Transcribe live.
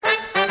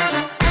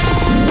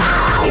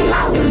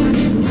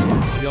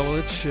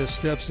Jelic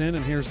steps in,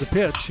 and here's the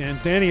pitch.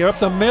 And Danny up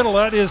the middle.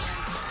 That is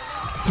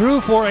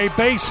through for a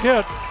base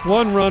hit.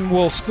 One run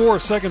will score.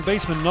 Second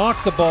baseman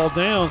knocked the ball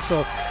down.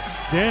 So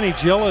Danny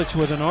Jelic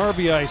with an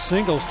RBI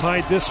singles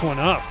tied this one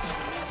up.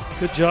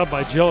 Good job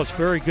by Jelic.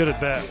 Very good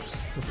at bat.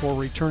 Before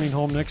returning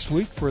home next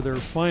week for their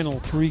final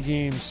 3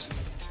 games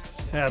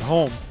at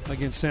home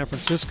against San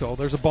Francisco.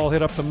 There's a ball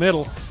hit up the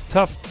middle.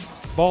 Tough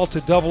ball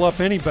to double up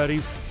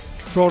anybody.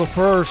 Throw to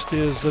first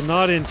is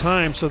not in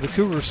time, so the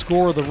Cougars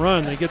score the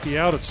run. They get the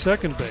out at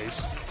second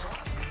base.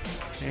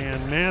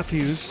 And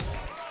Matthews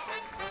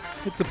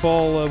hit the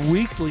ball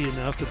weakly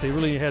enough that they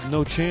really had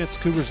no chance.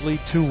 Cougars lead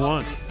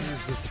 2-1.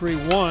 Here's the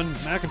 3-1.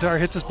 McIntyre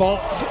hits his ball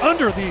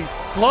under the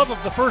glove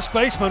of the first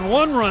baseman.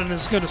 One run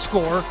is going to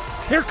score.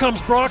 Here comes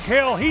Brock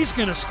Hale. He's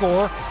going to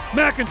score.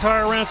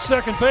 McIntyre around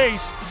second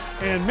base,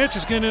 and Mitch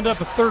is going to end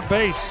up at third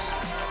base.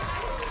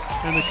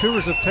 And the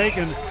Cougars have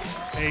taken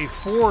a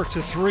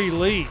 4-3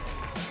 lead.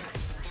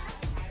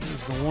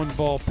 Here's the one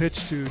ball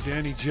pitch to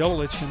Danny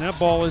Jelic, and that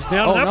ball is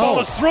down. Ball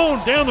is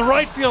thrown down the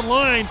right field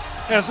line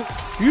as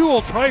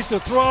Ewell tries to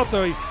throw out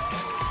the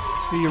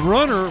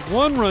runner.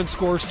 1 run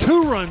scores,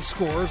 2 run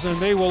scores, and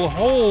they will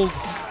hold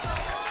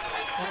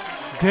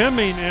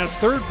Deming at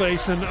third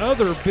base.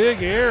 Another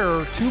big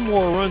error. 2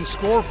 more runs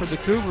score for the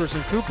Cougars,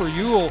 and Cooper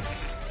Ewell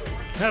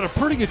had a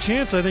pretty good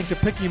chance, I think, to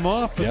pick him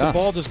off, but the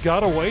ball just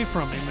got away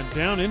from him and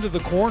down into the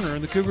corner,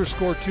 and the Cougars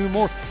scored 2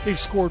 more. They've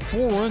scored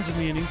 4 runs in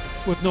the inning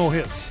with no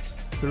hits.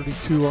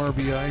 32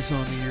 RBIs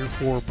on the year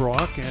for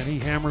Brock, and he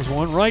hammers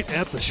one right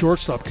at the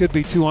shortstop. Could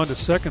be 2 on to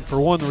second for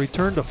 1. The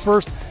return to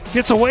first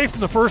gets away from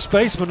the first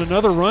baseman.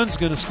 Another run's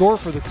going to score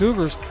for the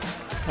Cougars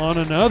on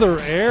another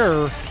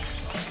error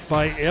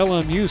by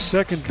LMU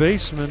second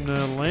baseman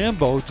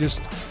Lambo.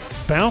 Just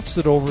bounced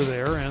it over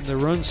there, and the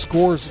run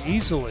scores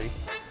easily.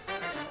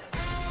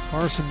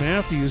 Carson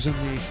Matthews and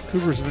the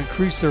Cougars have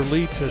increased their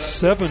lead to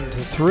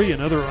 7-3,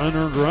 another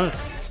unearned run.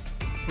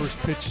 First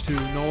pitch to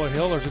Noah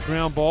Hill. There's a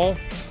ground ball.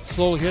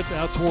 Slowly hit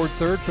out toward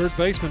third. Third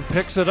baseman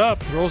picks it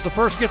up. Throws to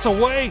first. Gets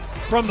away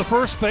from the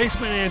first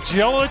baseman. And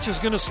Jelic is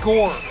going to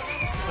score.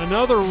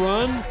 Another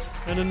run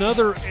and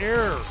another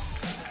error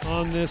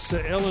on this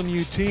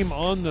LMU team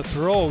on the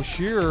throw.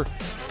 Shearer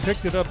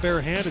picked it up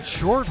barehanded.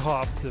 Short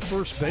hopped the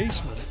first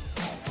baseman.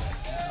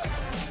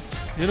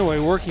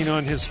 Inouye working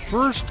on his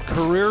first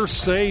career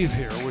save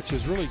here, which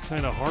is really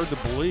kind of hard to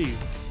believe.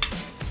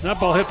 That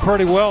ball hit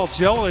pretty well.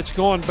 Jelic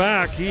going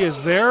back. He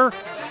is there,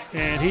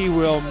 and he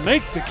will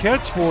make the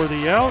catch for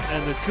the out,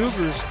 and the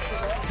Cougars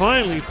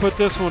finally put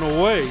this one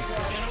away.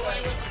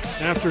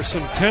 After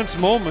some tense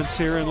moments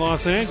here in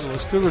Los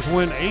Angeles, Cougars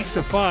win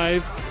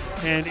 8-5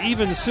 and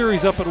even the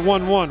series up at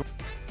 1-1.